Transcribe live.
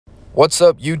What's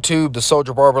up, YouTube? The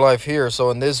Soldier Barber Life here. So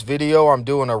in this video, I'm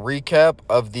doing a recap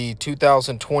of the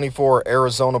 2024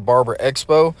 Arizona Barber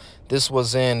Expo. This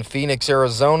was in Phoenix,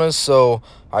 Arizona. So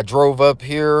I drove up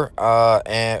here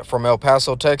and from El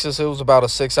Paso, Texas. It was about a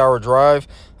 6-hour drive.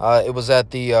 It was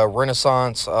at the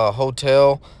Renaissance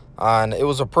Hotel. And it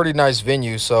was a pretty nice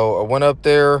venue. So I went up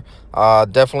there,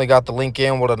 definitely got the link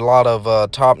in with a lot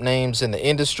of top names in the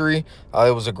industry.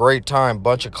 It was a great time,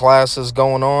 bunch of classes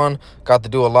going on, got to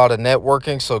do a lot of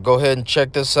networking. So go ahead and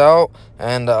check this out.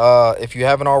 And if you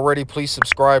haven't already, please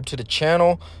subscribe to the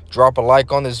channel, drop a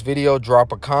like on this video,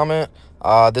 drop a comment.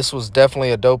 This was definitely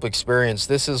a dope experience.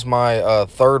 This is my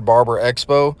third Barber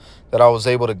Expo that I was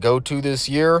able to go to this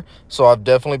year. So I've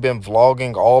definitely been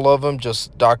vlogging all of them,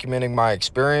 just documenting my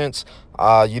experience.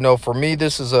 You know, for me,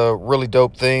 this is a really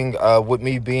dope thing. With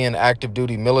me being active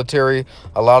duty military,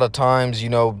 a lot of times, you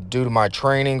know, due to my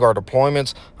training or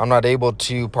deployments, I'm not able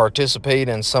to participate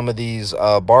in some of these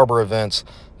barber events.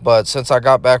 But since I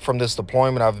got back from this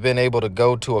deployment, I've been able to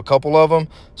go to a couple of them.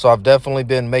 So I've definitely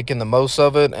been making the most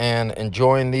of it and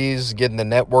enjoying these, getting the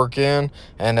network in.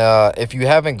 And if you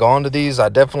haven't gone to these, I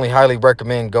definitely highly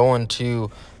recommend going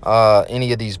to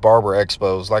any of these barber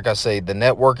expos. Like I say, the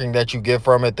networking that you get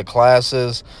from it, the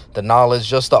classes, the knowledge,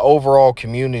 just the overall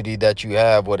community that you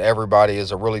have with everybody is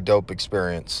a really dope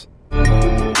experience.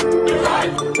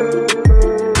 Right.